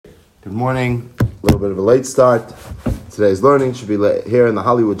Good morning. A little bit of a late start. Today's learning should be here in the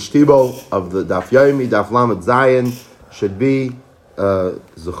Hollywood Shtibo of the Daf Yomi, Daf Lamed Zayin. Should be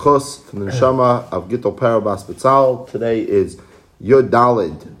Zechus from the Neshama of Gittel Parabas Betzal. Today is Yud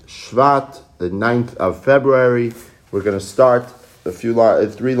Dalid Shvat, the 9th of February. We're going to start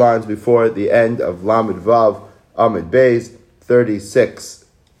three lines before the end of Lamed Vav Amid Beis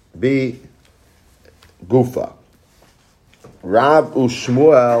 36b Gufa. Rav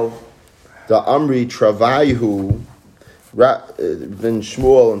Ushmuel the Amri Travaihu. Then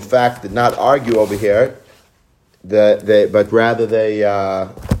Shmuel, in fact, did not argue over here, but rather they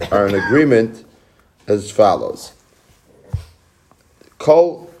are in agreement as follows: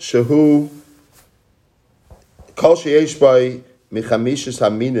 Kol sheyesh by michamishas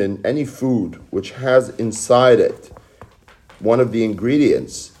haminin, any food which has inside it one of the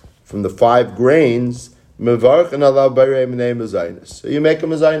ingredients from the 5 grains, mevarchen alav b'rei minei mezainis. So you make a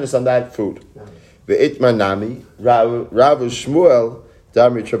mezainis on that food. Ve'itmanami, Rav Shmuel,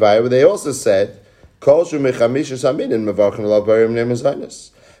 Damri Travaya, they also said, Kol shu mechamishas haminin mevarchen alav b'rei minei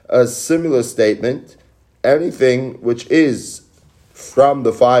mezainis. A similar statement, anything which is from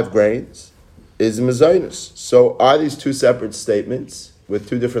the 5 grains is mezainis. So are these two separate statements with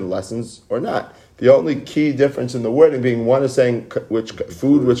two different lessons or not? The only key difference in the wording being one is saying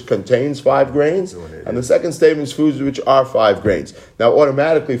food which contains 5 grains, and the second statement is foods which are 5 grains. Now,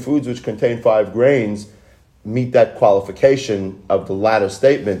 automatically, foods which contain 5 grains meet that qualification of the latter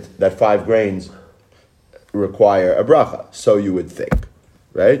statement that 5 grains require a bracha. So you would think,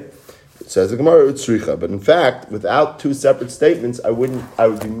 right? It says the Gemara Utzricha, but in fact, without two separate statements, I would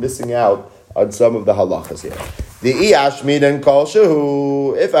be missing out on some of the halachas here. The Iyashmid and Kol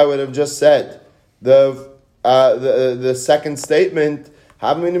Shehu, if I would have just said the second statement,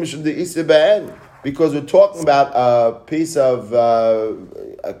 because we're talking about a piece of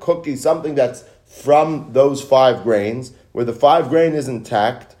a cookie, something that's from those 5 grains, where the 5 grain is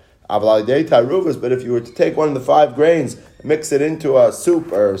intact, but if you were to take one of the 5 grains, mix it into a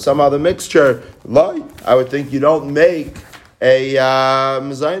soup or some other mixture, I would think you don't make a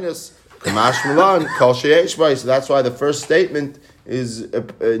mezainis. So that's why the first statement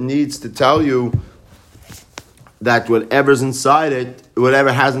needs to tell you that whatever has inside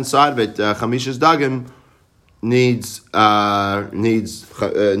of it, chamishas dagim needs chamishas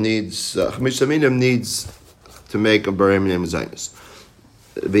aminim needs to make a b'rei minei mezainis.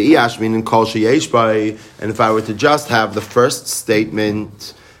 V'iyashmin meaning kol sheyesh by, and if I were to just have the first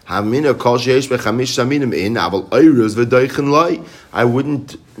statement, hamina kol sheyesh by chamishas aminim in aval oiruz v'doichen lai, I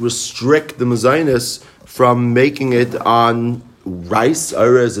wouldn't restrict the mezainis from making it on rice.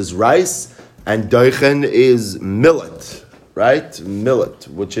 Oiruz is rice, and doichen is millet, right? Millet,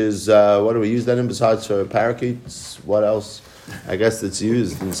 which is, what do we use that in besides for parakeets? What else? I guess it's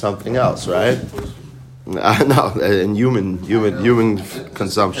used in something else, right? No, in human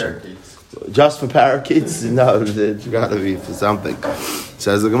consumption. Just for parakeets? No, it's got to be for something.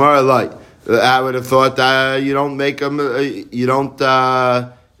 Says the Gemara, I would have thought you don't make them, you don't,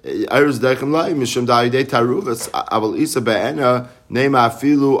 I would think,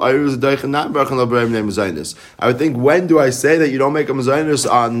 when do I say that you don't make a mezainis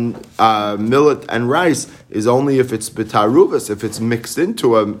on millet and rice is only if it's betaruvas, if it's mixed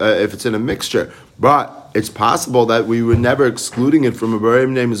into if it's in a mixture. But it's possible that we were never excluding it from a b'rei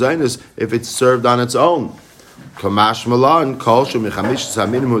minei mezainis if it's served on its own. Hence,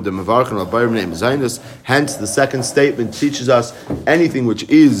 the second statement teaches us anything which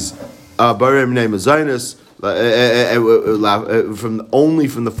is b'rei minei mezainis only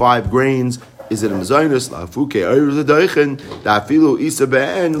from the 5 grains is it a mezainis.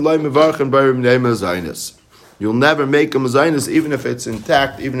 You'll never make a mezainis even if it's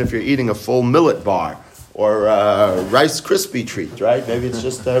intact, even if you're eating a full millet bar or a Rice Krispie treat, right? Maybe it's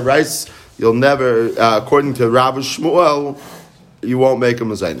just rice. You'll never, according to Rabbi Shmuel, you won't make a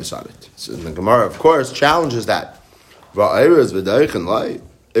mezainis on it. So the Gemara, of course, challenges that. Is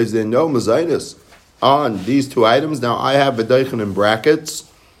there no mezainis on these 2 items? Now, I have v'deichen in brackets,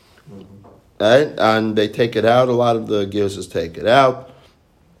 right? And they take it out. A lot of the Geuses take it out.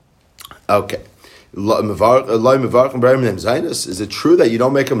 Okay. Is it true that you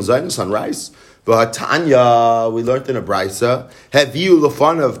don't make a mezainis on rice? Tanya, we learned in a brisa, have you the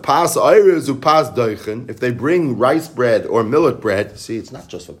fun of pas oirez u pas doichen? If they bring rice bread or millet bread, see, it's not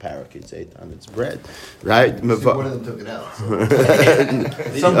just for parakeets, it's bread, right? One of them took it out.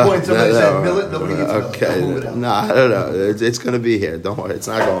 At some point, somebody said millet, nobody gets millet. Okay, no, I don't know. It's going to be here. Don't worry, it's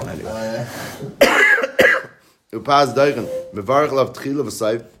not going anywhere. Upas doichen, mevarach lav tchila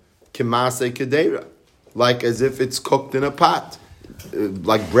v'sayv kemase kedera, like as if it's cooked in a pot.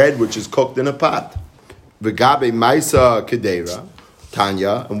 like bread which is cooked in a pot. V'gabe maisa kedera.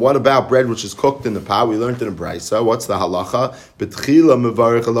 Tanya, and what about bread which is cooked in the pot? We learned in a brisa. What's the halacha? Betchila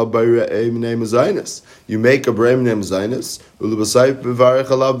mevarich alav b're'ei minei mezainis. You make a brei minei mezainis. Ulubasayif mevarich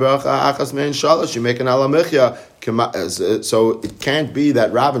alav bracha achas mein shalosh. You make an alamichya. So it can't be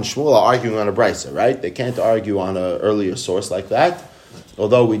that Rav and Shmuel are arguing on a brisa, right? They can't argue on an earlier source like that.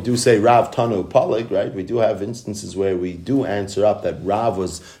 Although we do say Rav Tanu Palig, right? We do have instances where we do answer up that Rav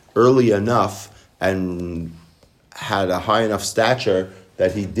was early enough and had a high enough stature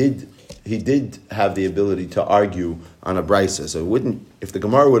that he did have the ability to argue on a brisa. So it wouldn't, if the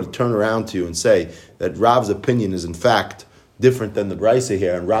Gemara would turn around to you and say that Rav's opinion is in fact different than the brisa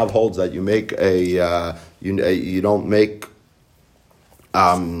here, and Rav holds that you make you don't make a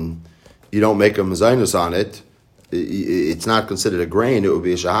mezainis on it, it's not considered a grain, it would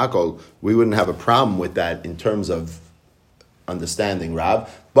be a shahakol. We wouldn't have a problem with that in terms of understanding Rav,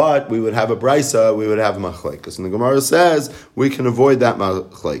 but we would have a brisa, we would have a machlekes. And the Gemara says we can avoid that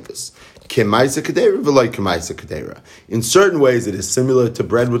machlekes. Kemaisa kedera v'loi kemaisa kedera. In certain ways, it is similar to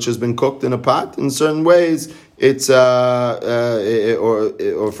bread which has been cooked in a pot. In certain ways, it's or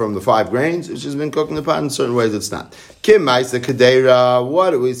from the 5 grains which has been cooked in the pot. In certain ways, it's not. Kemaisa kedera. What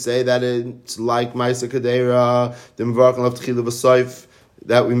do we say that it's like maisa kedera? The mevarach alav tchila v'soif,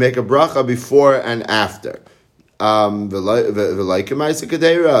 that we make a bracha before and after. V'loi kemaisa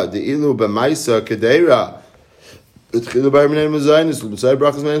kedera. The ilu b'maisa kedera. Bread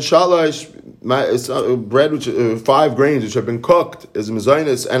which 5 grains which have been cooked is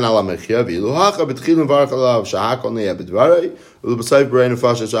mezainis and alamechia.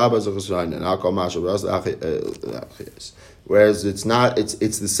 Whereas it's not,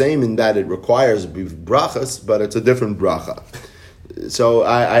 it's the same in that it requires brachos, but it's a different bracha. So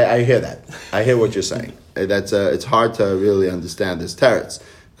I hear that. I hear what you're saying. That's it's hard to really understand this teretz.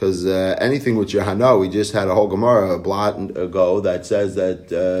 Because anything with Yohana, we just had a whole Gemara a blot ago that says that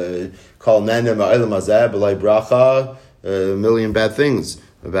Kol nenem ha'olam hazeh b'lei bracha, a million bad things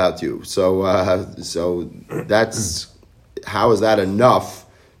about you. So that's how is that enough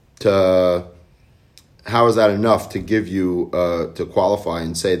to give you to qualify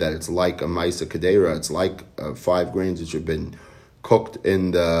and say that it's like a maisa kedera, it's like 5 grains which have been cooked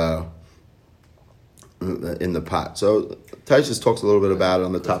in the pot. So Taisus talks a little bit about it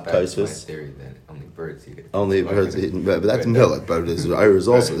on the top Taisus. Theory that only birds eat it. Only birds eat it, but that's millet. But there's iris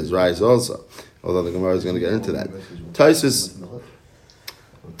also, there's rice also. Although the Gemara is going to get into that. Taisus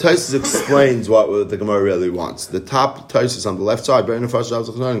explains what the Gemara really wants. The top Taisus on the left side,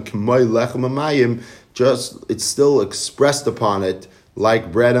 just it's still expressed upon it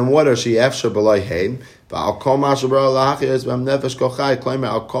like bread and water. She efsha b'loi heim. Al kol masha b'olam lachayis b'am nefesh kol chay. Claim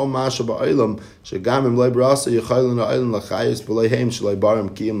al kol masha b'olam shegam im loy brasa yichalin ha'olam lachayis b'loi heim shaloi barim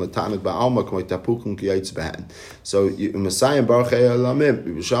kiyim l'tanik ba'alma k'moi tapukum ki yaitz b'hen. So Messiah baruch ha'olamim,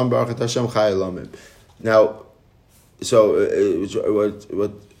 Yisham baruch Hashem chay olamim. Now, so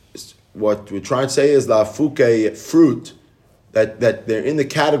what we're trying to say is la fuke fruit that they're in the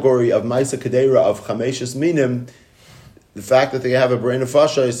category of Maisa Kedera of Chameshes Minim. The fact that they have a brain of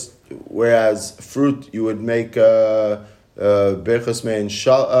fashos, whereas fruit you would make berchos mein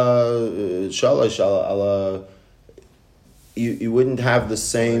shalosh ala, you wouldn't have the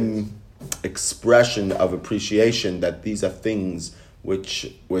same expression of appreciation that these are things which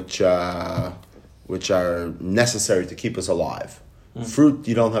are necessary to keep us alive. Fruit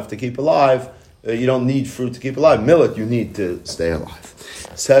you don't have to keep alive. You don't need fruit to keep alive. Millet you need to stay alive.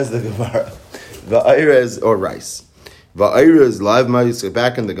 Says the Gemara, va'irez or rice. Va'ira is live ma'isa,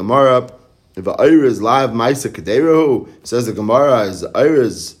 back in the Gemara. Va'ira is live ma'isa kederu. Says the Gemara is ira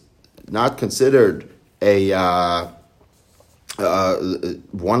is not considered a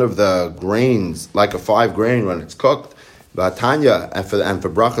one of the grains, like a 5 grain when it's cooked. Va'tanya and for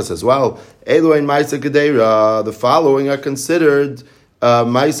brachos as well. Eloin ma'isa kedera. The following are considered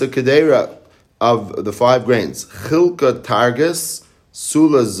ma'isa kedera of the 5 grains: chilka targis,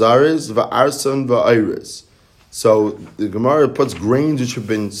 sula zaris, va'arson va'ires. So the Gemara puts grains which have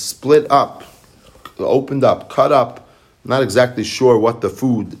been split up, opened up, cut up. I'm not exactly sure what the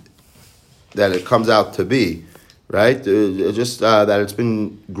food that it comes out to be, right? Just that it's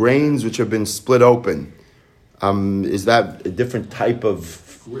been grains which have been split open. Is that a different type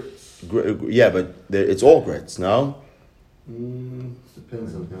of grits? Yeah, but it's all grits, no?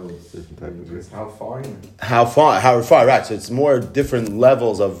 Depends on how it's different type of grits. How far, right. So it's more different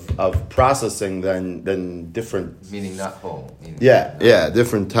levels of processing than different... Meaning not whole.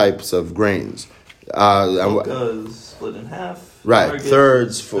 Different types of grains. Split in half. Right,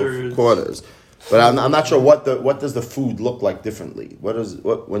 thirds, quarters. But I'm not sure what does the food look like differently.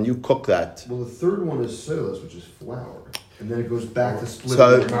 When you cook that? Well, the third one is cellulose, which is flour, and then it goes back to split.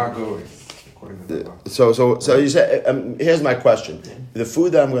 So- not going. So you say, here's my question: the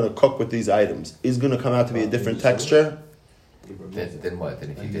food that I'm going to cook with these items is going to come out to be a different texture Then what?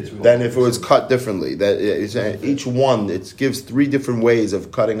 Then if you did it. than if it was cut differently. That you're saying each one it gives three different ways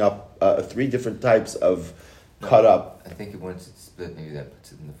of cutting up, three different types of cut up. I think once it's split, maybe that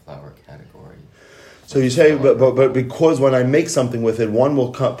puts it in the flour category. So you say, but because when I make something with it, one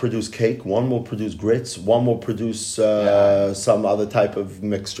will produce cake, one will produce grits, one will produce some other type of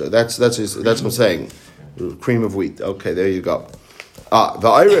mixture. That's what I'm saying. Cream of wheat. Okay, there you go. The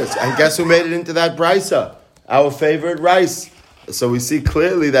iris, and guess who made it into that brisa? Our favorite rice. So we see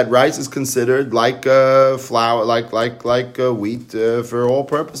clearly that rice is considered like flour, like wheat for all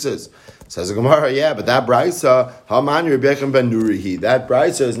purposes. Says the Gemara, yeah, but that brisa, Haman Rebbeinu ben Nurihi, that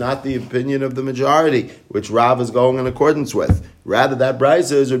brisa is not the opinion of the majority, which Rav is going in accordance with. Rather, that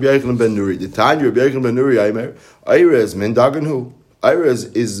brisa is Rebbeinu ben Nuri. The Tanya Rebbeinu ben Nuri, Ayres min daganhu. Ayres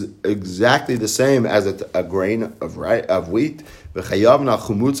is exactly the same as a grain of wheat. If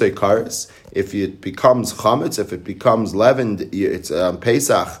it becomes chametz, if it becomes leavened, it's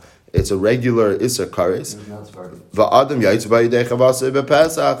Pesach. It's a regular Issa kares. Va'adam yaitz ba'yidei chavasei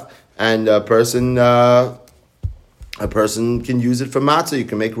b'Pesach. And a person can use it for matzah. You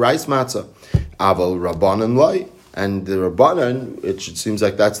can make rice matzah. Aval rabbanan loy, and the rabbanan, it seems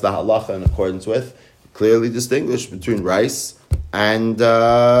like that's the halacha in accordance with, clearly distinguished between rice and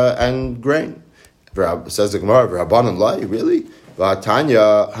grain. Says the Gemara, rabbanan loy, really?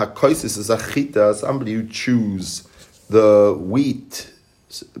 V'atanya hakoisis is a chita, somebody who chews the wheat.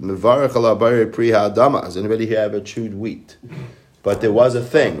 Mevarech ala bari pri ha'adama. Has anybody here ever chewed wheat? But there was a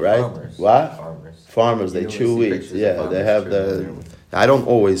thing, right? Farmers. What? Farmers. Farmers, they chew wheat. Yeah, they have the. Chewing. I don't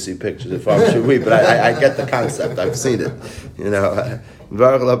always see pictures of farmers chew wheat, but I get the concept. I've seen it. You know,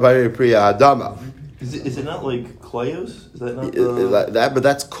 Is it not like klayos? Is that not that? But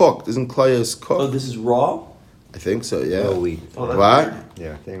that's cooked. Isn't klayos cooked? Oh, this is raw? I think so. Yeah. Raw wheat. Oh, that's What? weird.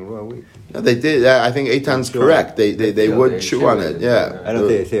 Yeah, saying raw wheat. No, they did. I think Eitan's correct. They would chew on it. Yeah. I don't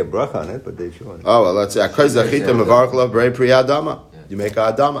think they say a bracha on it, but they chew on it. Oh well, let's say you make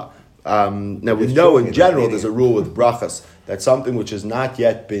a adama. Now we Just know chewing in it, general eating there's a it. rule with brachas that something which has not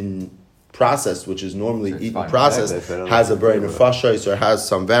yet been processed, which is normally It's eaten fine. processed, Exactly, so I don't has a know. brain of fashos or has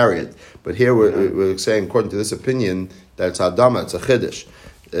some variant. But here we're saying, according to this opinion, that it's adama, it's a chiddush.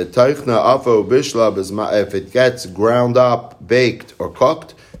 Teichna afo bishlab is if it gets ground up, baked or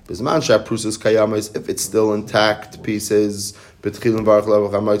cooked. Bisman shaprusas kayamis if it's still intact pieces. Betchilim varachlav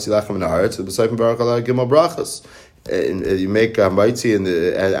chamaytzi lachem in haaretz. The b'sayfim varachlav gimel brachos. You make hamaytzi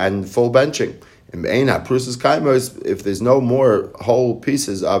and full benching. In Be'ena prusas kayamis if there's no more whole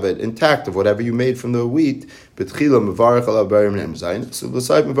pieces of it intact of whatever you made from the wheat. Betchilim varachlav berim nem zayin. So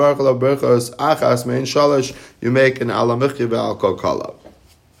b'sayfim varachlav berchos achas mein shalosh. You make an alamichya ve'al kol kala.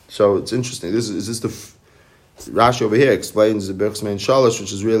 So it's interesting. Is this the Rashi over here explains the Berchos Mein Shalosh,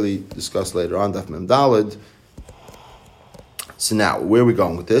 which is really discussed later on, Daf Mem Daled. So now, where are we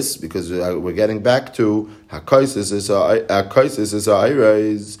going with this? Because we're getting back to Hakoisis is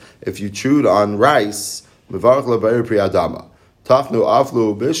if you chewed on rice, Mevarach Le'Beir Pri Adama. Tafnu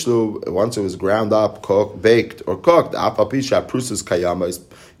Aflu Bishlu, once it was ground up, cooked, baked, or cooked, Apapisha Prusas Kayama,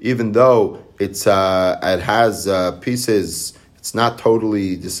 even though it has pieces. It's not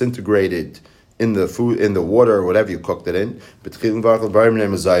totally disintegrated in the food, in the water, or whatever you cooked it in. This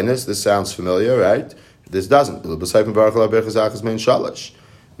sounds familiar, right? This doesn't.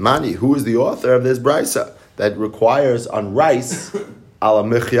 Mani, who is the author of this brisa that requires on rice ala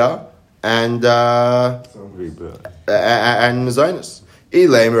michya and mezainis? If you're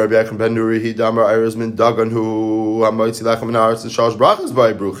going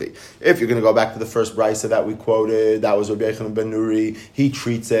to go back to the first brisa that we quoted, that was Rabbi Yochanan ben Nuri. He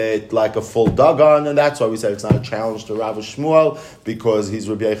treats it like a full dagan, and that's why we said it's not a challenge to Rav Shmuel because he's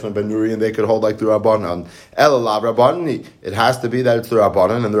Rabbi Yochanan ben Nuri, and they could hold like the Rabbanan. Elalav Rabbanan, it has to be that it's the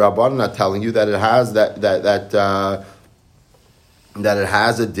Rabbanan, and the Rabbanan are telling you that it has that it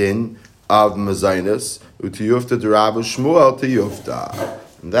has a din of mezainis. Utiyufta to Rabbi Shmuel to Yufta.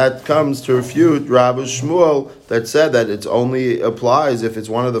 And that comes to refute Rabbi Shmuel that said that it only applies if it's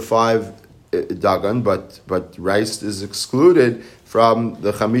one of the 5 dagan, but rice is excluded from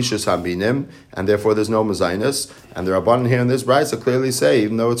the chamishas haminim, and therefore there's no mezainis. And the Rabbanan here in this brisa clearly say,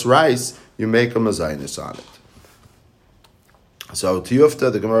 even though it's rice, you make a mezainis on it. So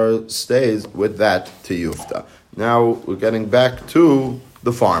tiyufta, the Gemara stays with that tiyufta. Now we're getting back to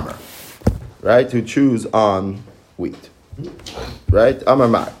the farmer, right, who chews on wheat. Right? Amar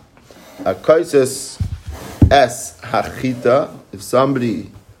Mar. a kaisis es hachita. If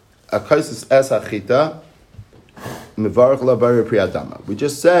somebody a kaisis es hachita. We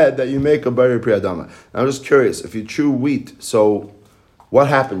just said that you make a bari priyadama. I'm just curious, if you chew wheat, so what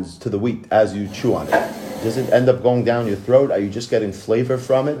happens to the wheat as you chew on it? Does it end up going down your throat? Are you just getting flavor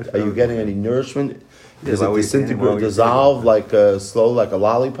from it? Are you getting any nourishment? Does it disintegrate, dissolve like slow, like a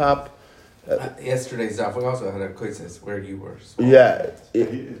lollipop? Yesterday's Daf, we also had a quiz where you were. Yeah.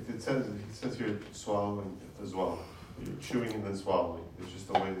 It says you're swallowing as well. You're chewing and then swallowing. It's just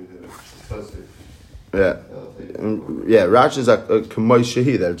the way they did it. It says it. Yeah, Rashi is a kamoy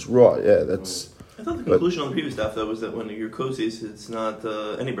shehi, that it's raw. Yeah, that's. I thought the conclusion on the previous stuff though was that when you're kosis, it's not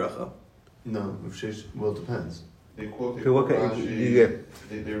any bracha. No, well, it depends. They quote So what kind you get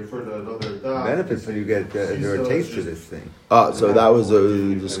they refer to another daf. benefits when you get there are taste to this thing. So that was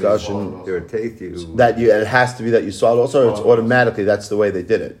a discussion. There are taste you It has to be that you saw it also, or it's automatically that's the way they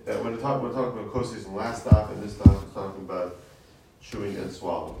did it. When we're talking about kosis in last daf and this daf, we're talking about chewing and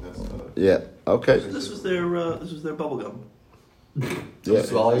swallowing. That's Yeah. Okay. So this was their bubble gum. Yeah.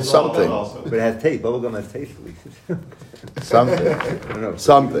 Swallow Something. also. but it has taste. Bubblegum has taste at least. Something. I don't know.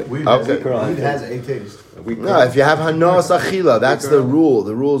 Something. Weed Okay. has a taste. No, if you have hanas achila, that's the rule.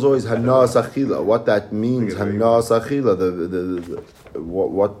 The rule is always hanas achila. What that means, hanas achila.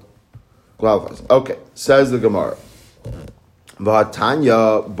 What qualifies? Okay. Says the Gemara.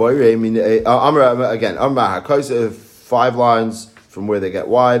 V'hatanya boire min Amar again. Amar hakois 5 lines from where they get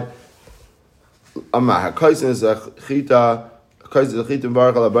wide. Amar hakois is a chita. We said a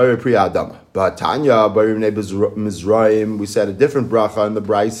different bracha in the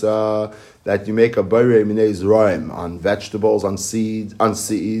Brisa that you make a bari minei zraim on vegetables, on seeds,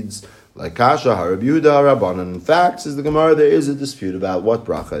 like kasha harab Yehuda rabbanan. In fact, says the Gemara, there is a dispute about what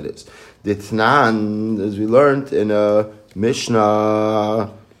bracha it is. Ditnan, as we learned in a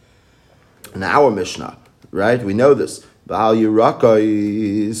Mishnah, in our Mishnah, right? We know this. Ba'al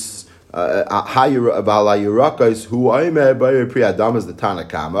yirakais. Who pri Adam is the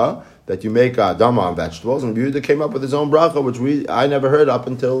Tanakama that you make Adama on vegetables, and Yehuda came up with his own bracha, which I never heard up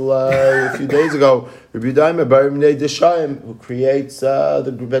until a few days ago. Rabbi Yehuda who creates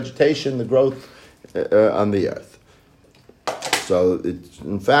the vegetation, the growth on the earth. So,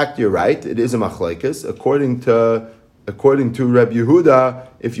 in fact, you're right. It is a machlekes according to Rabbi Yehuda.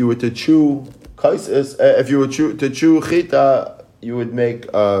 If you were to chew kaisis, if you were to chew chita, you would make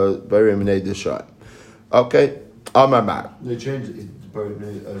bari minei deshayim. Okay, Amar Mar. They changed it to bari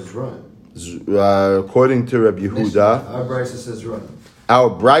minei zraim. According to Rabbi Yehuda, Our Brisa says zraim. our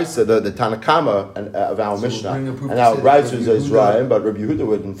Brisa, the Tanakama of our Mishnah, and our Brisa is Ryan, but Rabbi Yehuda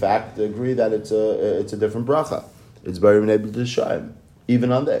would in fact agree that it's a different bracha. It's bari minei deshayim,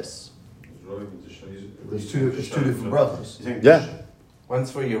 even on this. There's two different brachas. Yeah.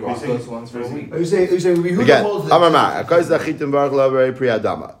 One's for your Brachos, one's for a week. Are you saying who Again, holds Amar Mar. In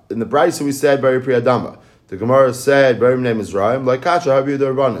the Brisa we said bari priyadama. The Gemara said bari minei Mizraim like kasha Rabbi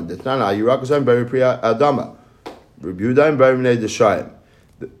Yehuda rabbanan. Ditnana yirakosayim bari priyadama. Rabbi Yehuda bari minei deshayim.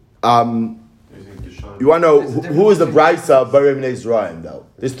 You want to know who is the Brisa bari minei Mizraim though?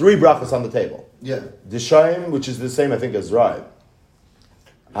 There's 3 brachas on the table. Yeah. Deshayim, which is the same I think as Zraim.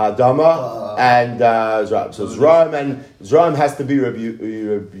 Adama and Zraim. So Zraim has to be Rabbi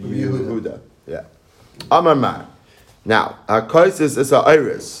Yehuda. Yeah. Amar Mar. Now, Kaisis is a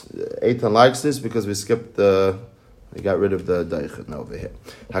iris. Eitan likes this because we skipped we got rid of the Daichit over here.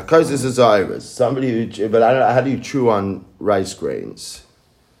 Kaisis is a iris. Somebody but I don't know, how do you chew on rice grains?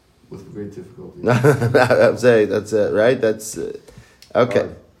 With great difficulty. I'm saying that's it, right? That's okay.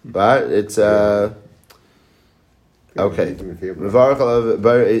 But it's okay. And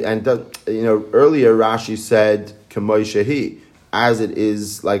earlier Rashi said kamoy shehi, as it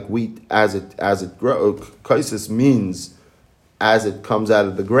is like wheat, as it grows. Kaisis means as it comes out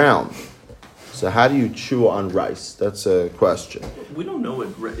of the ground. So how do you chew on rice? That's a question. We don't know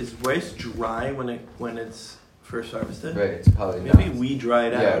is rice dry when it's first harvested. Right, it's probably maybe not. we dry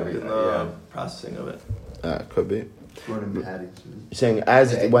it out in the yeah. processing of it. Could be. Running patties. You're saying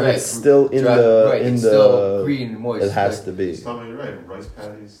when right, it's still in dry, the right, in it's the still green, moist. it has to be. You're right. Rice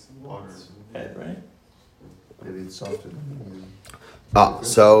patties, water. Right. Maybe it's softer.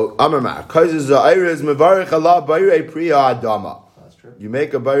 So Amar Kaisis Iris Mevarich Allah Bayre Priya Adama. That's true. You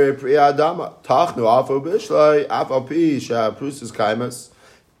make a Bayre Priya Adama. Tachnu Afo Bishlai Afal Pi Prusas Kaimas.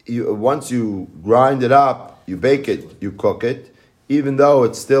 Once you grind it up, you bake it, you cook it, even though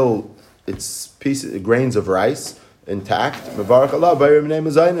it's grains of rice intact. Mevarich Allah Bayre Minei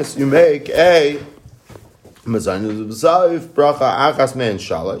Mazainis. You make a Mazainis of Zaif Bracha Achas Men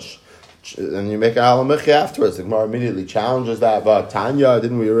Shalash. and you make an alamich afterwards. The Gemara immediately challenges that. But Tanya,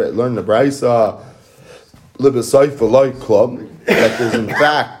 didn't we learn the Brisa? Libasayf v'loy klum, that there's in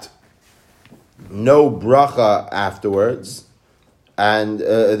fact no bracha afterwards, and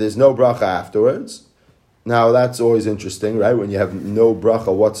there's no bracha afterwards. Now that's always interesting, right? When you have no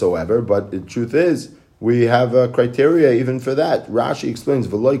bracha whatsoever. But the truth is, we have a criteria even for that. Rashi explains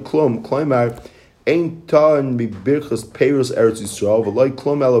v'loy klum kloimar ein ta'an bibirchas peirus eretz Yisrael v'loy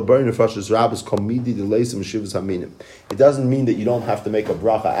klum ela bar nefashos rabbis komidi deleisim shivas haminim. It doesn't mean that you don't have to make a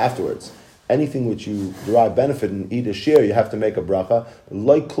bracha afterwards. Anything which you derive benefit and eat a shear, you have to make a bracha.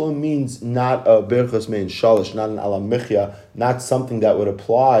 Like klum means not a birchas mein shalish, not an alamichya, not something that would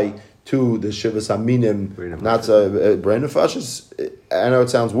apply to the shivas haminim, not a brain of fashes. I know it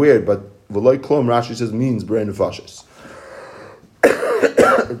sounds weird, but like klum, Rashi says means brain of fashes.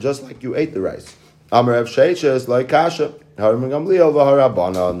 Just like you ate the rice. Amar Rav Sheishes like kasha. Harim Gamliel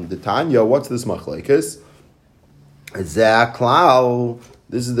v'harabanan. The Tanya, what's this machlekes? Zeh klal.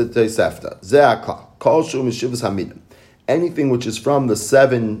 This is the Tosefta. Ze'akla. Kol shu mishivas hamidim. Anything which is from the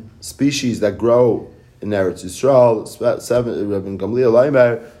 7 species that grow in Eretz Yisrael, 7, Rabbi Gamliel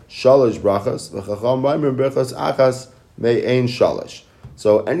Leimer, shalosh brachas, v'chacham v'aymer brachas achas me'ein shalosh.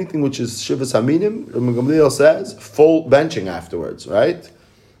 So anything which is shivas hamidim, Rabbi Gamliel says, full benching afterwards, right?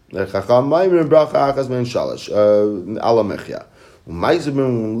 V'chacham v'aymer bracha achas me'ein shalosh, ala mechya. U'mayzim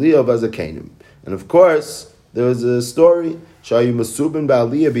Gamliel v'azakenim. And of course, there was a story. They were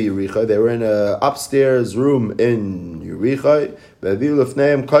in an upstairs room in Yericho,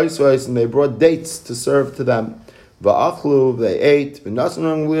 and they brought dates to serve to them. They ate. Now, I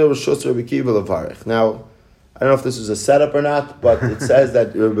don't know if this is a setup or not, but it says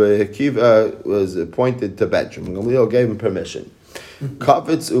that Rabbi Akiva was appointed to bench. Gamliel gave him permission.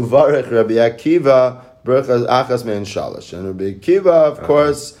 Kavitz uvarech Rabbi Akiva brachas achas me'en shalosh. And Rabbi Akiva, of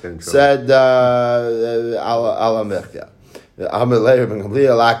course, said ala mechya. Why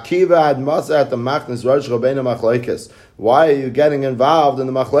are you getting involved in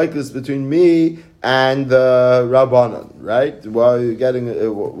the machlekes between me and the Rabbanan? Right? Why are you getting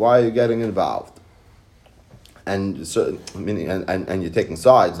involved? And so, meaning, and you're taking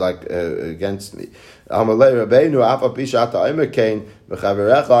sides like against me. Gamliel,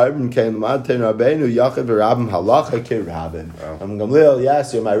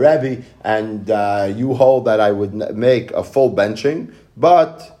 yes, you're my Rabbi, and you hold that I would make a full benching,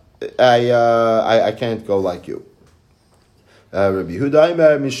 but I can't go like you. Rabbi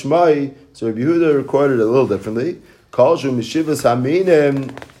Yehuda Mishmai, so Rabbi Yehuda recorded it a little differently. Kalshu Mishivas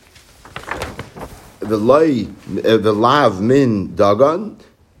Haminim the lav min dagan,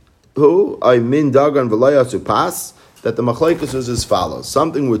 who I min dagan v'laya to pass, that the machlekes is as follows: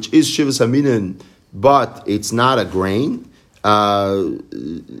 something which is shivas haminin, but it's not a grain,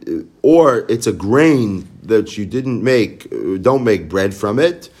 or it's a grain that you don't make bread from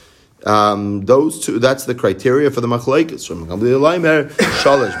it. Those two, that's the criteria for the machlekes. From Gamliel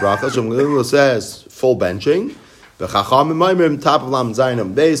shalosh brachas. From Gamliel says full benching. The chacham imayim top of lam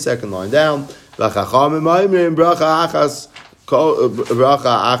zayin base, second line down. V'chacham imayim bracha achas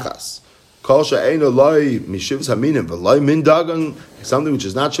bracha achas. Kol she'eino loy mishivas haminim v'loy min dagan, something which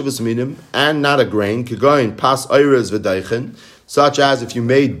is not shivas haminim and not a grain, kegoin pas oiras v'daichen, such as if you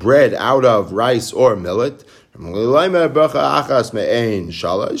made bread out of rice or millet. It would be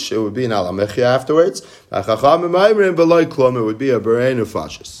an alamechia afterwards. It would be a berein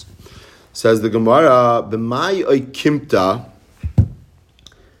ufashis. Says the Gemara, b'mai oikimta.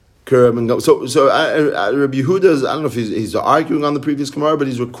 So Rabbi Yehuda, I don't know if he's arguing on the previous Gemara, but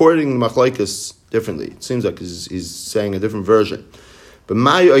he's recording the machlekes differently. It seems like he's saying a different version. But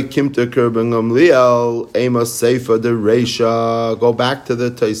my oikimta kerben gamliel ema seifa de reisha. Go back to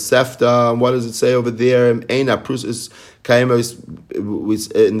the Tosefta. What does it say over there? Eina prusis kaimos.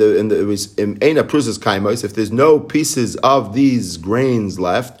 In eina prusis kaimos. If there's no pieces of these grains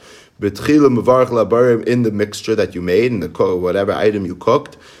left, betchila mevarach labarim in the mixture that you made in the whatever item you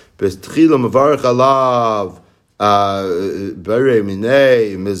cooked. Betchila mevarach alav bare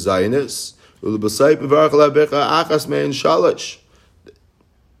minei mezainis ulbasayt mevarach labecha achas mein shalosh.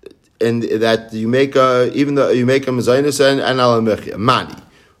 And that you make even though you make a mezainis and alamechia mani.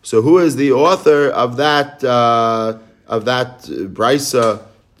 So who is the author of that brisa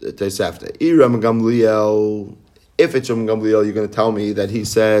Tosefta? Iram Gamliel. If it's from Gamliel, you're going to tell me that he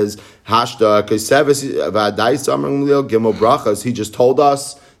says hashda keseves v'adaisa Gamliel gimel brachas. He just told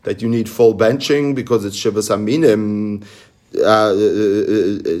us that you need full benching because it's shivas haminim,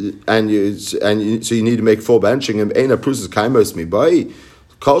 so you need to make full benching. And eina prusas kaimos mi bai.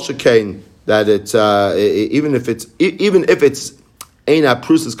 Kol shekain that it's even if it's Eina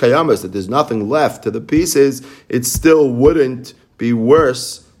prusas kayamas, that there's nothing left to the pieces, it still wouldn't be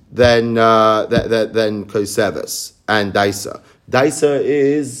worse than koseves and daisa. Daisa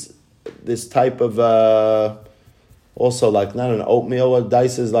is this type of also like not an oatmeal.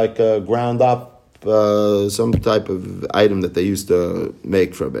 Daisa is like ground up some type of item that they used to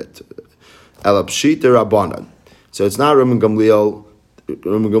make from it. Elapshita rabbanan. So it's not Rabbi Gamliel. Rabbi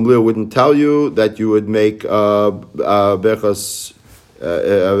Gamliel wouldn't tell you that you would make Brachos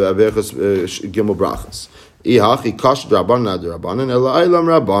Gimel Brachos. Ihachi kash rabbanan ad rabbanan ela aylam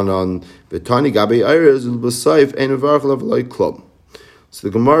rabbanan v'tani gabi ayres l'b'sayif ein v'arach l'v'loi klum. So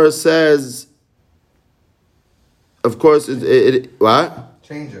the Gemara says, of course, it what?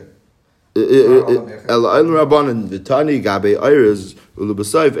 Change it. El aylam rabbanan v'tani gabi ayres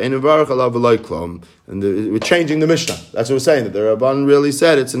l'b'sayif ein v'arach l'v'loi klum. And we're changing the Mishnah. That's what we're saying. That the Rabban really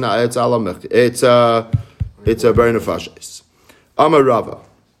said it's alamech. It's a ber nefashos. Amar Rava.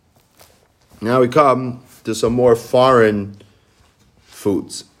 Now we come to some more foreign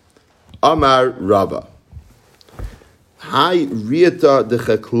foods. Amar Rava. Hai rieta de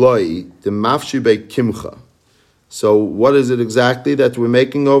chekloi de mafshi be kimcha. So what is it exactly that we're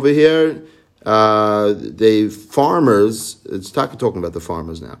making over here? The farmers, it's talking about the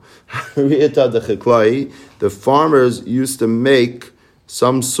farmers now. The farmers used to make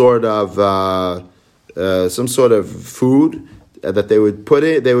some sort of food that they would put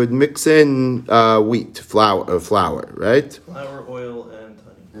in. They would mix in wheat, flour, right? Flour, oil, and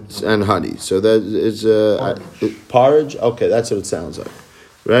honey. And honey. So that is porridge. Okay, that's what it sounds like,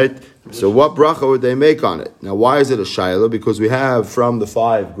 right? So what bracha would they make on it? Now, why is it a shayla? Because we have from the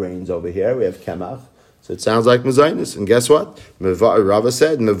 5 grains over here, we have kemach. So it sounds like mezainis. And guess what? Rava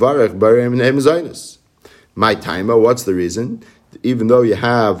said, mevarech barim ne mezainis. My timer, what's the reason? Even though you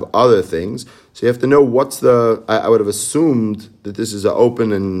have other things, so you have to know what's the... I would have assumed that this is an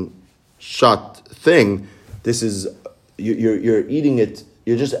open and shut thing. This is... You're eating it...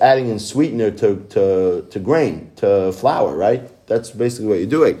 You're just adding in sweetener to grain, to flour, right? That's basically what you're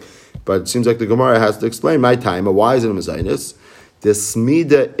doing. But it seems like the Gemara has to explain my time. Why is it a mezainis? The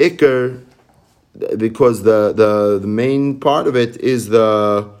smida ikar, because the main part of it is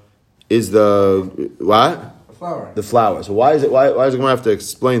the what? The flour. The flour. So why does the Gemara have to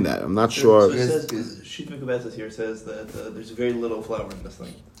explain that? I'm not sure. So it says, Shita Mekabezes here says that there's very little flour in this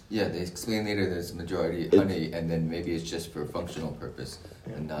thing. Yeah, they explain later there's majority honey, and then maybe it's just for functional purpose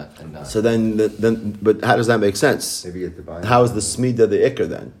and not. So then, but how does that make sense? Maybe you have to buy. How is the smida the ikar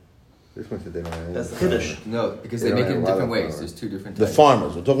then? This one said they don't have. That's the Kiddush. No, because They they don't make it in have a lot different of ways. flour. There's 2 different The types.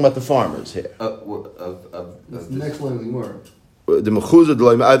 farmers. We're talking about the farmers here. That's the next line more. The mechuzah,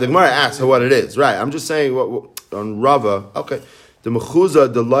 the Gemara asks what it is. Right. I'm just saying what on Rava. Okay. The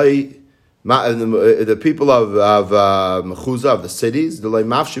mechuzah, the people of mechuzah, of the cities, the lay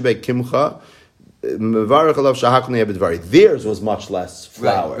mafshi be kimcha. Theirs was much less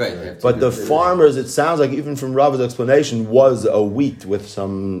flour. Right. But the farmers, it sounds like even from Rava's explanation, was a wheat with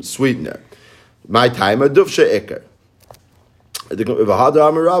some sweetener. My time, a dufsha ikar.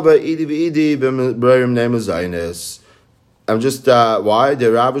 I'm just why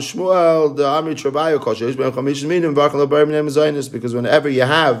the Rabbi Shmuel the Amri Travayo Kosher Ben Chamish Minim Varchal Barim Mezainis, because whenever you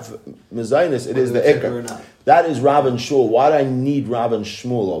have Mezainis, it is the ikar. That is Rav and Shmuel. Why do I need Rav and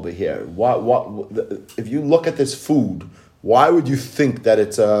Shmuel over here? If you look at this food, why would you think that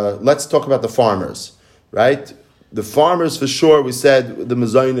it's let's talk about the farmers, right? The farmers, for sure, we said the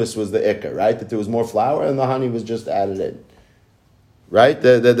mezainis was the ikar, right? That there was more flour and the honey was just added in, right?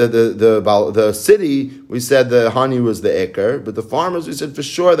 The city, we said the honey was the ikar, but the farmers, we said for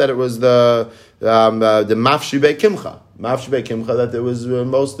sure that it was the mafshi be kimcha, that there was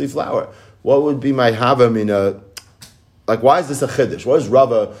mostly flour. What would be my havamina? Like, why is this a chiddush? Why does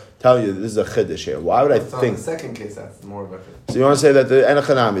Rava tell you that this is a chiddush here? Why would I think? The second case, that's more of a chiddush. So you want to say that the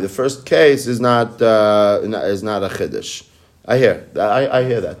enochanami, the first case, is not a chiddush? I hear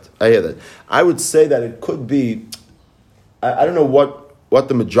that. I would say that it could be. I don't know what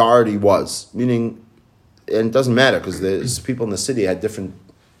the majority was. Meaning, and it doesn't matter because there's people in the city had different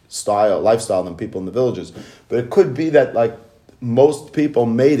lifestyle than people in the villages. But it could be that like most people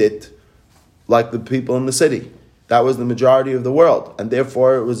made it like the people in the city. That was the majority of the world, and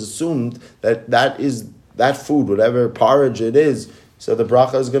therefore it was assumed that is that food, whatever porridge it is. So the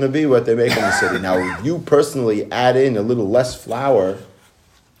bracha is going to be what they make in the city. Now, if you personally add in a little less flour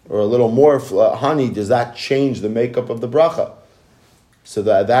or a little more honey, does that change the makeup of the bracha? So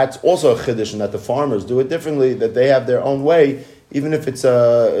that's also a chiddush, and that the farmers do it differently. That they have their own way, even if it's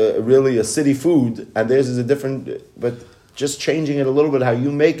really a city food, and theirs is a different. But just changing it a little bit, how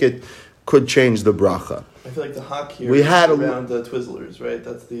you make it, could change the bracha. I feel like the hock here We is had around the Twizzlers, right?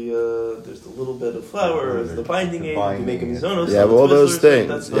 That's the there's the little bit of flour, there's the binding aid, you make a mizonos. You have all those things.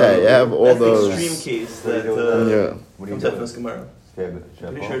 That's You have all that's those. the extreme case What do you that do with that? Yeah. What do you comes do up in with this Gemara. it?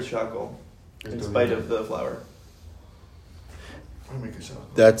 Pretty sure it's shakol, in spite of the flour. I'll make a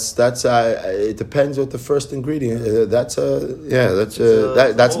shot. That's it depends what the first ingredient. That's that's whole-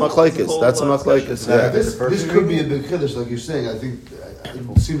 machlekes. That's a whole machlekes. discussion. Yeah. This could be a big chiddush, like you're saying. I think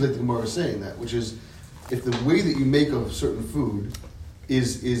it seems like the Gemara is saying that, which is if the way that you make a certain food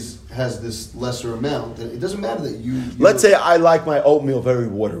has this lesser amount, then it doesn't matter that you. Let's say I like my oatmeal very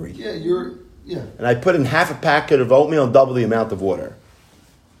watery, Yeah. and I put in half a packet of oatmeal and double the amount of water,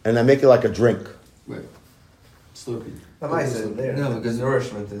 and I make it like a drink. Right. Slurpee. The mice isn't there. No, The because-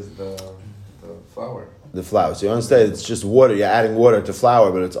 nourishment is the flour. The flour. So you understand? It's just water. You're adding water to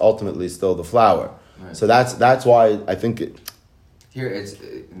flour, but it's ultimately still the flour. Right. So that's why I think Here it's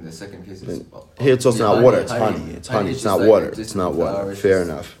in the second case. It's, here it's also yeah, not water. It's honey. It's honey. It's just not like water. just It's not flour, water. it's Fair just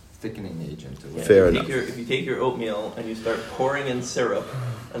enough. Thickening agent. Or whatever. Fair if enough. If you take your oatmeal and you start pouring in syrup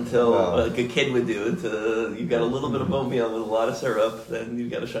until like a kid would do, until you've got a little bit of oatmeal with a lot of syrup, then you've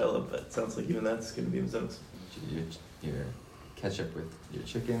got a shiloh. But it sounds like even that's going to be mizonos. Your ketchup with your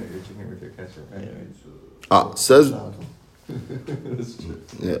chicken, or your chicken with your ketchup. Right? Says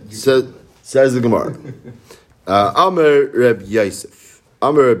says the Gemara. Amar Reb Yosef.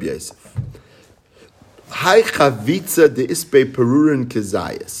 Hai chavitza de ispe perurin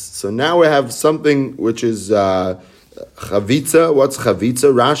kezayis. So now we have something which is chavitza. What's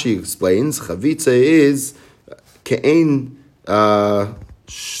chavitza? Rashi explains. Chavitza is ke'ein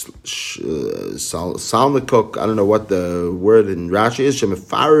salmikok. I don't know what the word in Rashi is.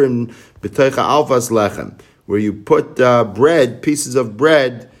 Shemefarin b'teicha alfas lechem, where you put pieces of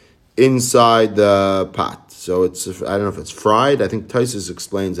bread inside the pot. So it's, I don't know if it's fried. I think Taisus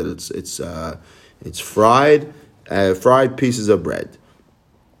explains that it's fried, fried pieces of bread.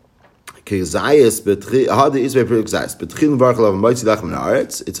 It's hamoitzi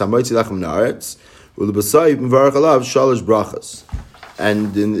lechem naaretz, ulebasayim mevarach alav shalosh brachos.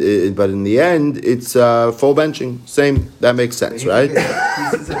 And but in the end, it's full benching. Same, that makes sense, right?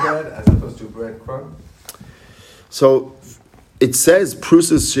 Pieces of bread as opposed to breadcrumb. So it says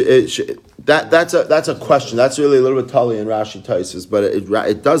prusas. That's a question. That's really a little bit Tali and Rashi Taisus, but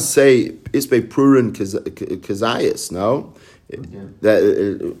it does say ispe prurin kazayis. No,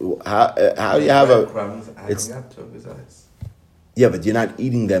 how do you have a? Breadcrumbs adding up to his eyes. Yeah, but you're not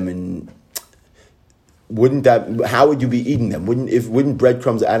eating them in. Wouldn't that? How would you be eating them? Wouldn't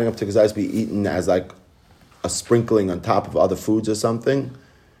breadcrumbs adding up to kazayis be eaten as like a sprinkling on top of other foods or something?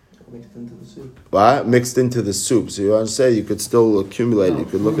 Mixed into the soup. What? Mixed into the soup. So you want to say you could still accumulate. You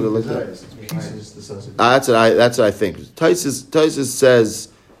could look at it like that. It's pieces, the size of That's what I think. Taisus says.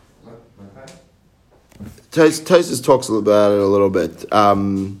 Taisus talks about it a little bit.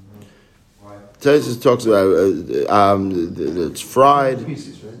 Taisus talks about it's fried.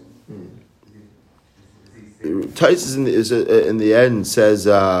 pieces, right? Taisus in the end says,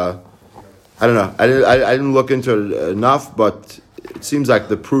 I don't know. I didn't look into it enough, but it seems like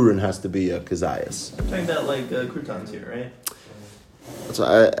the prurin has to be a kazayas. I'm talking about like croutons here, right? So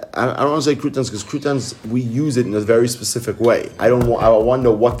I don't want to say croutons because croutons we use it in a very specific way. I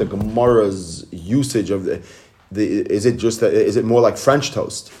wonder what the Gemara's usage of the is it more like French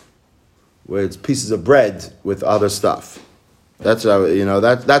toast, where it's pieces of bread with other stuff. That's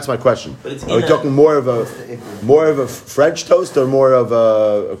that's my question. But it's Are we talking more of a French toast or more of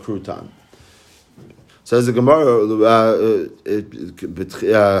a crouton? Says the Gemara,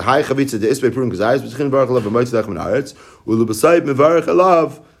 "Hai chavitza de ispe prurim kazayis b'tchin barach alav v'moitzi lechem naaretz ulebasayim mevarach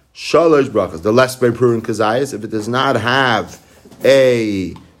alav shalosh brachos." The less prurim kazayis, if it does not have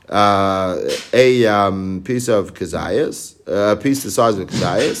a piece of kazayis, a piece the size of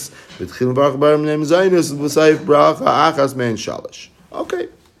kazayis, b'tchin barach barim nem zaynus ulebasayim bracha achas mein shalosh. Okay,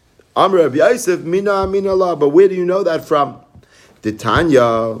 Amar Rabbi Yosef mina la. But where do you know that from? The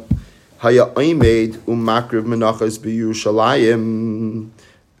Tanya. Haya oimed umakriv menachos b'Yerushalayim.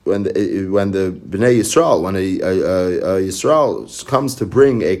 When the Bnei Yisrael, when a Yisrael comes to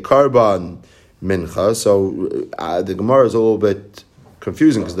bring a karban mincha, so the Gemara is a little bit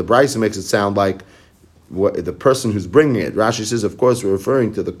confusing because the Brisa makes it sound like the person who's bringing it. Rashi says, of course, we're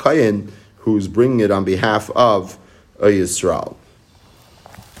referring to the Kayin who's bringing it on behalf of a Yisrael.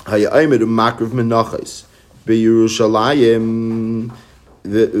 Haya oimed umakriv menachos b'Yerushalayim. So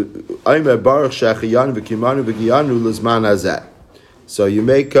you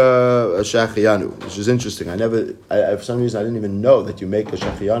make a shachiyanu, which is interesting. For some reason I didn't even know that you make a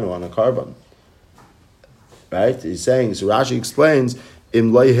shachiyanu on a carbon. Right? He's saying, so Rashi explains,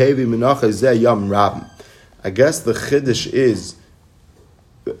 Im loy hevi menacha zeh yom rabim. I guess the chiddush is,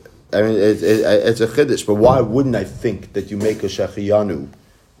 I mean, it's a chiddush, but why wouldn't I think that you make a shechiyanu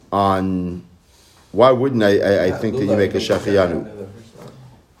on? Why wouldn't I think that you make a shechiyanu?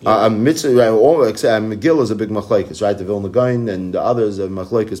 Mitzvah, Megillah is a big machlekes, right? The Vilna Gaon and the others are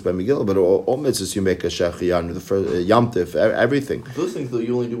machlekes by Megillah, but all mitzvahs you make a shechiyanu, the first Yom Tif, everything. Those things though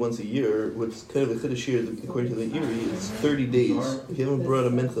you only do once a year. What's kind of a chiddush here, according to the Erie, is 30 days. If you haven't brought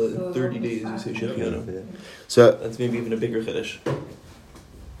a mincha in 30 days, you say shechiyanu. So that's maybe even a bigger chiddush.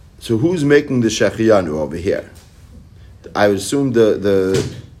 So who's making the shechiyanu over here? I would assume the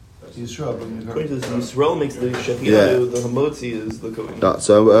According to this, Yisrael makes the shechiyanu, the hamotzi is the kohen. No,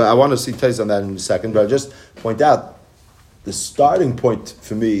 so I want to see taste on that in a second, but I'll just point out the starting point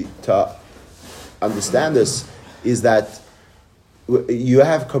for me to understand this is that you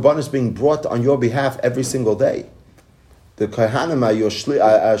have karbanos being brought on your behalf every single day. The kohanim are your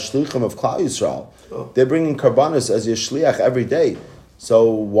shlichim of Klal Yisrael. They're bringing karbanos as your shliach every day.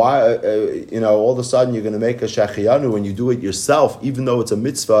 So why, all of a sudden you're going to make a shechiyanu when you do it yourself, even though it's a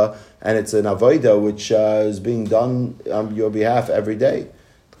mitzvah and it's an avodah which is being done on your behalf every day,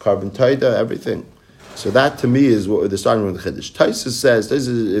 carbon taida, everything. So that to me is what the starting with the chiddush. Taisus says,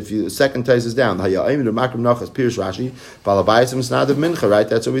 second Taisus down, Rashi, mincha, right?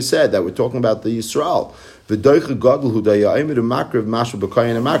 That's what we said. That we're talking about the Yisrael. First of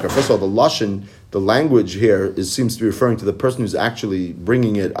all, the lashon, the language here seems to be referring to the person who's actually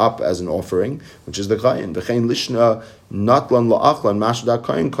bringing it up as an offering, which is the kayin. V'chein lishna natlan la'achlan mashda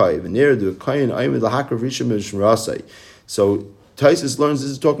kayin kayin. V'nir the kayin ayimid lahakar rishim mishmarasei. So Taisus learns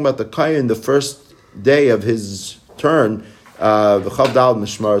this is talking about the kayin, the first day of his turn. V'chav dal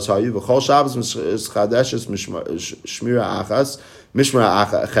mishmaras hayu v'chol shabbos chadeshes shmira achas. Mishmar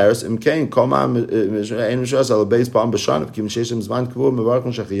acheres imkein koma ein mishras al beis palm b'shanav kim sheishim zman kavur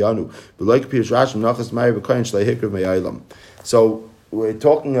mevarchon shechiyanu b'loik pirush Rashi nachas ma'ir b'kayin shlei hikriv me'aylam. So we're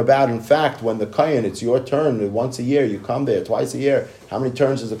talking about, in fact, when the kayin, it's your turn once a year. You come there twice a year. How many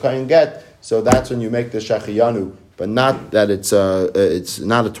turns does the kayin get? So that's when you make the shechiyanu. But not that it's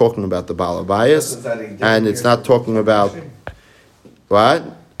not talking about the Baal Abayis, and it's not talking about what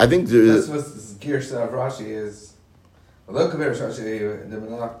I think. That's what Girsa of Rashi is. You have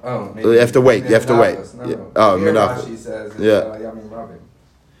to wait. You have to wait. Oh, Rashi says Yamim Rabim.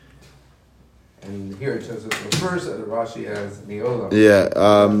 And here it shows us the first of the Rashi as Neolam. Yeah.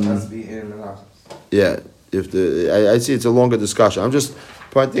 Has to be in Menachos. Yeah. I see it's a longer discussion. I'm just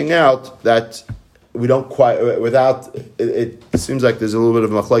pointing out that we don't quite it seems like there's a little bit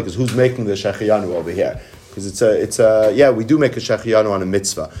of machlekes. Who's making the shechiyanu over here? Because we do make a shechiyanu on a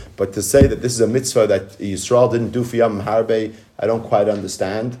mitzvah, but to say that this is a mitzvah that Yisrael didn't do for Yom Harbe, I don't quite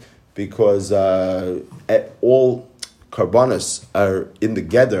understand, because all karbanos are in the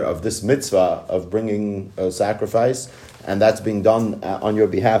gather of this mitzvah of bringing a sacrifice, and that's being done on your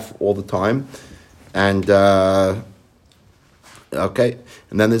behalf all the time, and okay.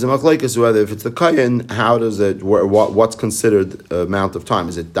 And then there's a machlekes whether if it's the kayin, how does it? What's considered amount of time?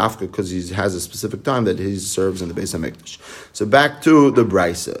 Is it dafka because he has a specific time that he serves in the Beis Hamikdash? So back to the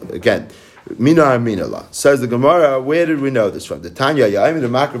brisa again. Mina Aminala says the Gemara. Where did we know this from? The Tanya Yaim the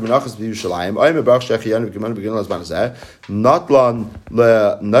Makar Benachas B'Yushalayim. Oim Barach Shechiyan V'Kiman B'Gin Lazmanazeh. Notlan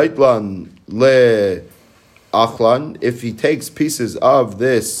le Achlan. If he takes pieces of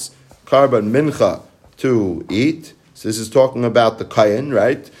this carbon mincha to eat. So this is talking about the kayin,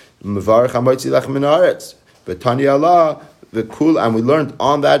 right? Mevarich hamoitzi lechem min haaretz. But Tani Allah, the kul, and we learned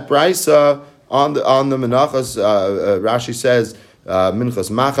on that brisa on the menachas. Rashi says minchas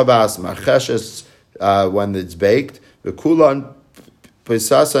machabas marcheshes when it's baked. The kulan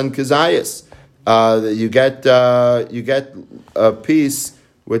pesas and kazayas. You get a piece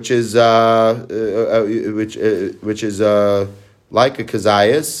which is like a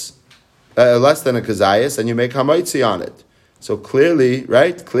kazayas. Less than a kazayas, and you make hamaitzi on it. So clearly,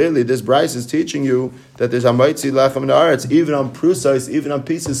 this brayso is teaching you that there's hamaitzi lechem naaretz, even on prusais, even on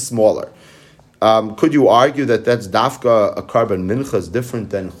pieces smaller. Could you argue that that's dafka a carbon mincha is different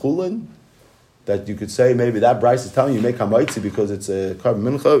than chulin? That you could say maybe that brayso is telling you make hamaitzi because it's a carbon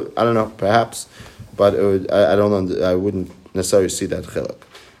mincha. I don't know, perhaps, but I wouldn't necessarily see that chiluk.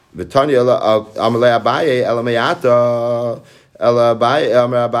 V'tanya amalei abaye elamayata. El Abai El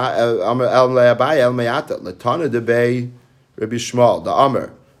Mayata Latana Debay Rabbi Shmuel the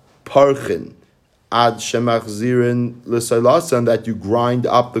Amr Parchin Ad Shemach Zirin L'Sailasan that you grind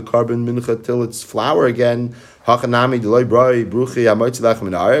up the carbon mincha till it's flour again. Hachanami Deloy Broi Bruchi Amoitzi Lechem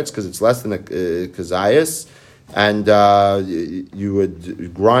in Aretz because it's less than a kazayas, and you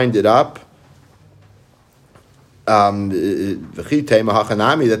would grind it up.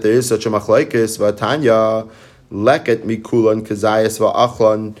 that there is such a machlekes v'tanya leket mikulan kazayas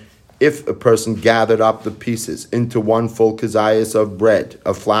v'achlan. If a person gathered up the pieces into one full kazayas of bread,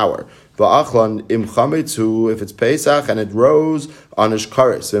 of flour, v'achlan im chametzu, if it's Pesach and it rose on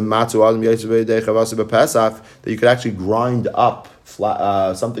ishkaris, that you could actually grind up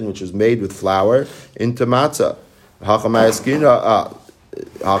something which is made with flour into matzah.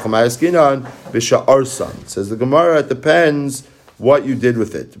 Says the Gemara, it depends what you did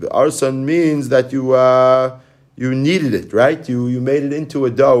with it. Arsan means that you kneaded it, right? You made it into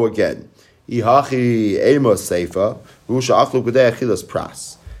a dough again. Ihachi emos seifa, hu sha'achlu k'dei achilas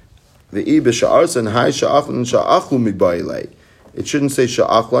pras. Ve'i b'sha'arsan hai sha'achlan sha'achlu mibailei. It shouldn't say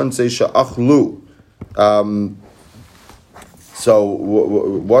sha'achlan, say sha'achlu. So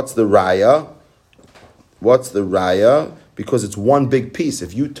what's the raya? Because it's one big piece.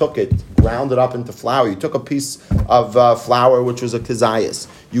 If you took it, ground it up into flour, you took a piece of flour which was a kazayas,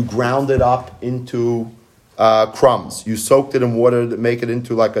 you ground it up into crumbs, you soaked it in water to make it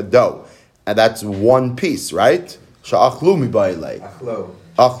into like a dough, and that's one piece, right? Sha'achlu mibailei.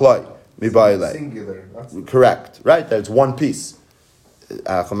 Achloi mibailei. Singular. Correct, right? That's one piece.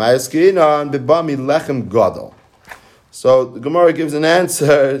 So the Gemara gives an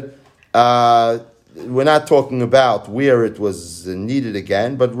answer. We're not talking about where it was needed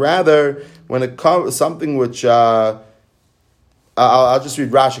again, but rather when it comes something which I'll just read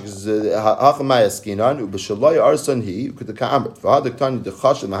Rashi because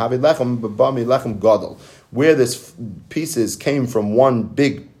where this pieces came from one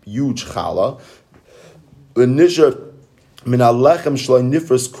big huge challah. Min alechem shloi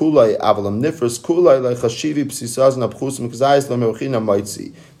nifras kulay avalam nifras kulay lechashivi psisaz napchusim k'zayis lemeuchina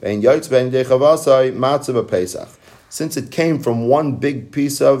moitzi vein yotz vein dechavasai matzah b'pesach. Since it came from one big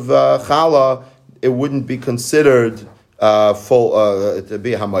piece of challah, it wouldn't be considered full to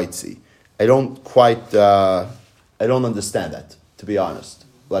be hamaitzi. I don't understand that, to be honest.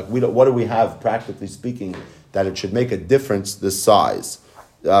 Like what do we have practically speaking that it should make a difference the size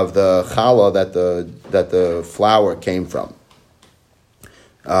of the challah that the flour came from?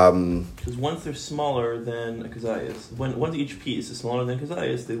 Because once they're smaller than a kazayas, once each piece is smaller than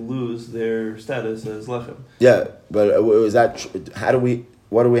kazayas, they lose their status as lechem. Yeah, but is that?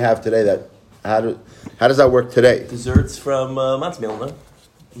 What do we have today? How does that work today? Desserts from matzah meal, no?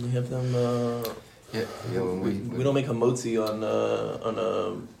 We have them. We don't make hamotzi on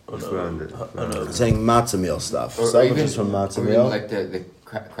a saying matzah meal stuff. Or so even, just from matzah or meal. even like the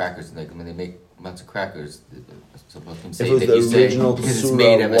crackers, like when they make matzah crackers, supposed to say If it was that the you say original because it's surah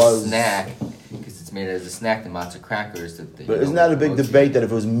made of a was- snack. Because it's made as a snack, the matzah crackers. But isn't that a big debate that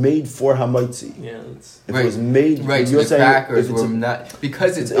if it was made for hamaitzi? Yeah, If it was made, right? So you're the saying crackers if it's were not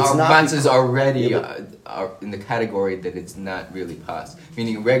because it's it's our not matzah's because- already yeah, are in the category that it's not really pas.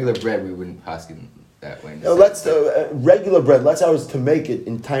 Meaning regular bread, we wouldn't pas in that way. No, let's regular bread. Let's say I was to make it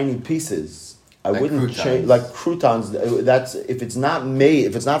in tiny pieces. I Like wouldn't croutons. change like croutons. That's if it's not made,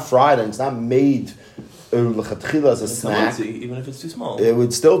 if it's not fried and it's not made l'chatchila as a it's snack, hamotzi, even if it's too small. it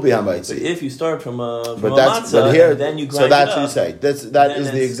would still be But hamaitzi. if you start from a But matzah, here, and then you grind so that's it what up, you say. That then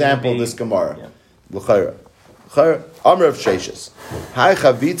is the it's example gonna of this Gemara. Yeah. L'chayra, Amr of Sheshes. Hi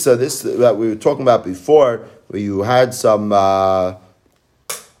chavitza. This that we were talking about before, where you had some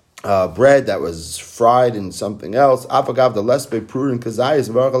bread that was fried in something else. Afagav the less beprudin kazayis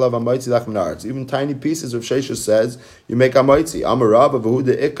v'archalav hamaitzi lach minaretz. Even tiny pieces of Sheshes says you make hamaitzi. Amar Rabba v'hu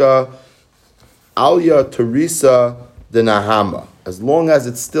de'ika alya teresa de nahama. As long as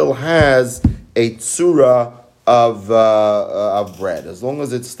it still has a tsura of bread, as long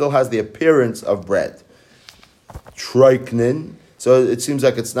as it still has the appearance of bread. Troiknin. So it seems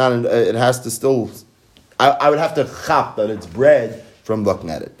like it's not. It has to still. I would have to chap that it's bread from looking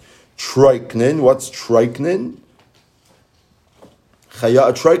at it. Troiknin. What's troiknin?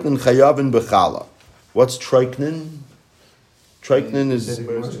 Troiknin chayavin b'chala. What's troiknin? Troiknin is the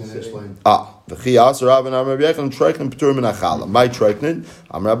chiyas Rabban Amar Rabbi Yechon troiknin p'tur min achala. My troiknin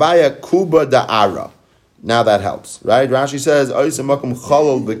Amar Rabbi kuba da'ara. Now that helps, right? Rashi says oisem makom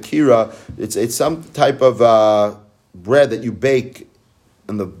chalol b'kira. It's some type of bread that you bake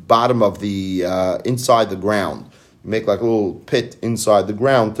in the bottom of the inside the ground. You make like a little pit inside the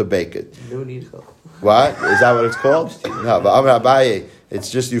ground to bake it. No need help. What is that? What it's called? No, but Amar Abaye,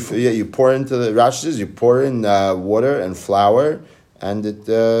 it's just you pour into the Rashi says you pour in water and flour and it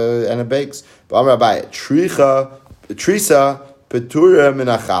bakes. But Amar Abaye, trisa petura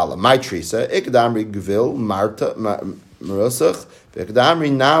minachala. My trisa ikdamri gvil marta marosach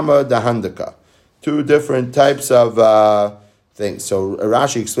ikdamri nama dahandaka. Two different types of things. So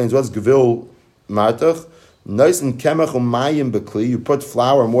Rashi explains what's gvil martach. Nice and kemach umayim bekli. You put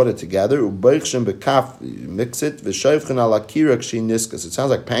flour and water together. Ubeichshem bekaf. You mix it. V'shoifchen ala kira kshin niskas. It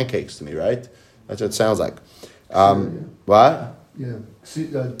sounds like pancakes to me, right? That's what it sounds like. What? Yeah. See,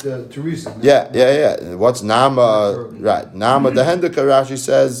 Teresa. Yeah. What's nama? Right. Nama. The Hendika Rashi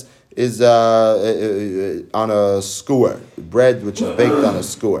says is on a skewer, bread which is baked on a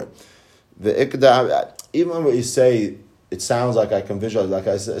skewer. The ikda. Even when you say, it sounds like I can visualize. Like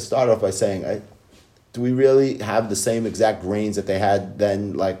I started off by saying, do we really have the same exact grains that they had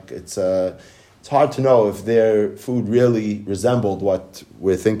then? Like it's hard to know if their food really resembled what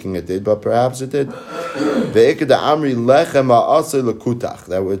we're thinking it did, but perhaps it did. That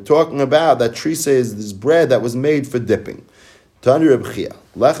we're talking about, that trisa is this bread that was made for dipping. So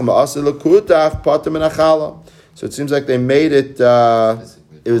it seems like they made it.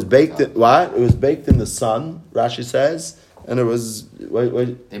 It was baked in what? It was baked in the sun. Rashi says. And it was...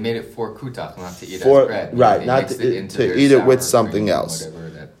 They made it for kutach, not to eat as bread. Right, they not to eat it with something else.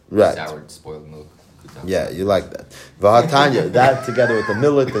 Whatever, right. Soured, spoiled milk. Kutach. Yeah, you like that. Vahatanya, that together with the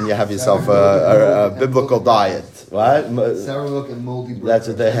millet, and you have yourself a biblical diet. Right? Sour milk and moldy bread. That's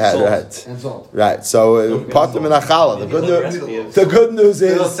what they had, salt. right? And salt. Right, so patim and achala. The good news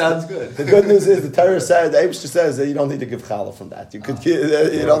is... sounds good. The good news is the Torah said, the Eibster says that you don't need to give challah from that. You could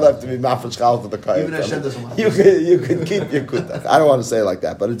you don't have to be mafish challah for the kohen. Even Hashem doesn't want you can keep your kutach. I don't want to say it like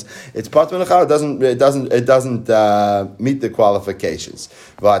that, but it's patim and achala. It doesn't meet the qualifications.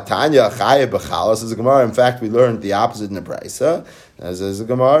 V'atanya chayev b'chala says the Gemara. In fact, we learned the opposite in the Brisa. As the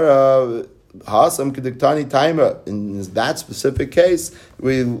Gemara. Hasam kediktani timer. In that specific case,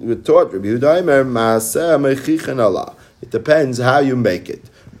 we taught Rabbi Yehuda Maaseh mechichin Allah. It depends how you make it.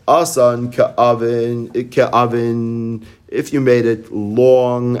 Asan ke'avin. If you made it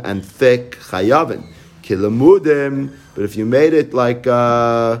long and thick, chayavin. Kilamudim. But if you made it like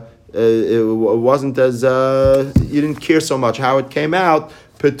it wasn't as you didn't care so much how it came out,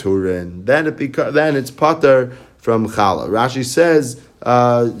 peturin. Then it's pater from challah. Rashi says.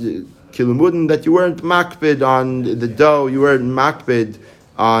 Kilumudin, that you weren't makbid on the dough, you weren't makbid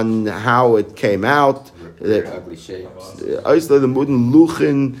on how it came out. They're ugly shapes. The mudin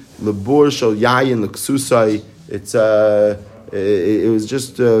luchin lebur shel yayin leksusai. It was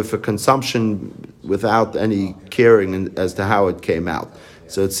just for consumption without any caring as to how it came out.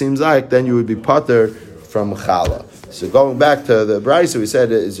 So it seems like then you would be pater from challah. So going back to the brisa, we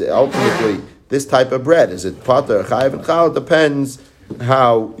said is ultimately this type of bread, is it pater chayiv and challah? Depends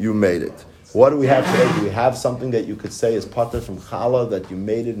how you made it. What do we have today? Do we have something that you could say is pater from challah, that you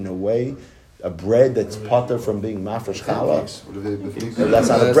made it in a way, a bread that's pater from being mafresh challah? That's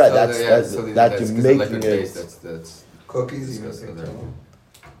not a bread. That's you're making it. That's Cookies.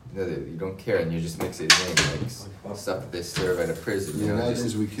 you don't care, and you just mix it in like stuff that they serve at a prison. Yeah, that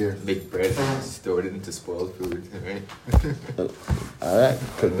is we care. Make bread and store it into spoiled food, right? All right,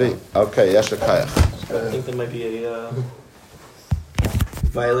 could be. Okay, Yeshakayach. I think there might be a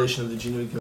violation of the genuine